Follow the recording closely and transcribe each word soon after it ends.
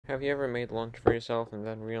Have you ever made lunch for yourself and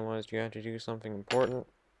then realized you had to do something important?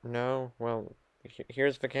 No? Well,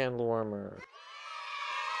 here's the candle warmer.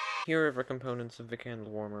 Here are the components of the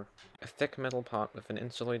candle warmer. A thick metal pot with an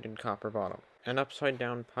insulated copper bottom. An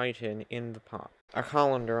upside-down pie tin in the pot. A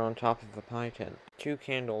colander on top of the pie tin. 2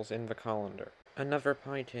 candles in the colander. Another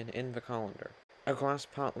pie tin in the colander. A glass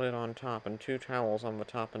pot lid on top and 2 towels on the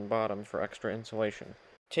top and bottom for extra insulation.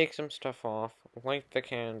 Take some stuff off, light the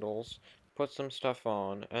candles, put some stuff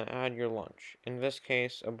on, and add your lunch, in this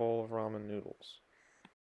case a bowl of ramen noodles.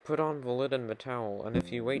 Put on the lid and the towel, and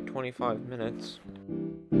if you wait 25 minutes...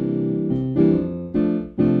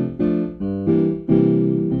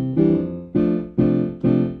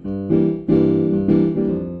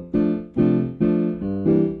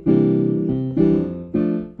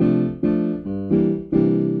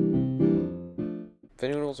 the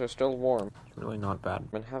noodles are still warm, really not bad,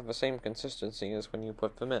 and have the same consistency as when you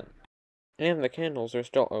put them in. And the candles are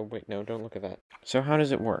still— oh wait, no, don't look at that. So how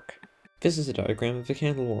does it work? This is a diagram of the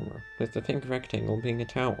candle warmer, with the pink rectangle being a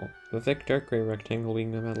towel, the thick dark gray rectangle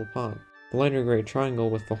being the metal pot, the lighter gray triangle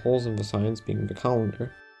with the holes in the sides being the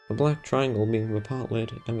colander, the black triangle being the pot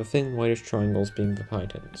lid, and the thin whitish triangles being the pie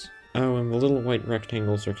tins. Oh, and the little white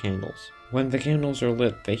rectangles are candles. When the candles are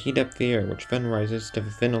lit, they heat up the air, which then rises to the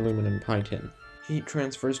thin aluminum pie tin. Heat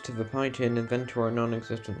transfers to the pie tin and then to our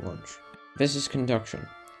non-existent lunch. This is conduction,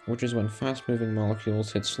 which is when fast-moving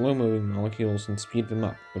molecules hit slow-moving molecules and speed them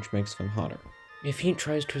up, which makes them hotter. If heat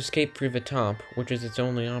tries to escape through the top, which is its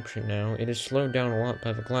only option now, it is slowed down a lot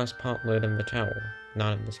by the glass pot lid and the towel,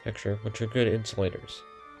 not in this picture, which are good insulators.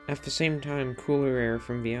 At the same time, cooler air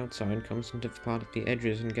from the outside comes into the pot at the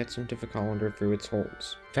edges and gets into the colander through its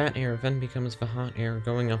holes. That air then becomes the hot air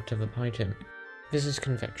going up to the pie tin. This is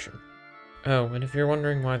convection. Oh, and if you're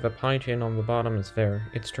wondering why the pie tin on the bottom is there,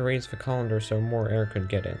 it's to raise the colander so more air could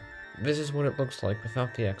get in. This is what it looks like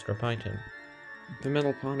without the extra pie tin. The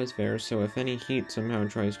metal pot is there, so if any heat somehow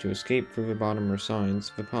tries to escape through the bottom or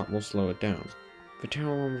sides, the pot will slow it down. The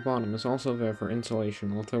towel on the bottom is also there for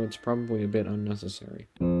insulation, although it's probably a bit unnecessary.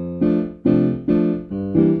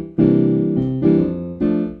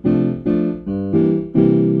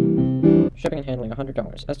 Shipping and handling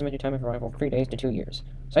 $100. Estimated time of arrival 3 days to 2 years.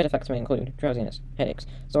 Side effects may include drowsiness, headaches,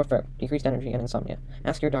 sore throat, decreased energy, and insomnia.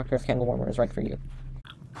 Ask your doctor if candle warmer is right for you.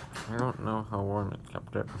 I don't know how warm it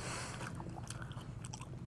kept it.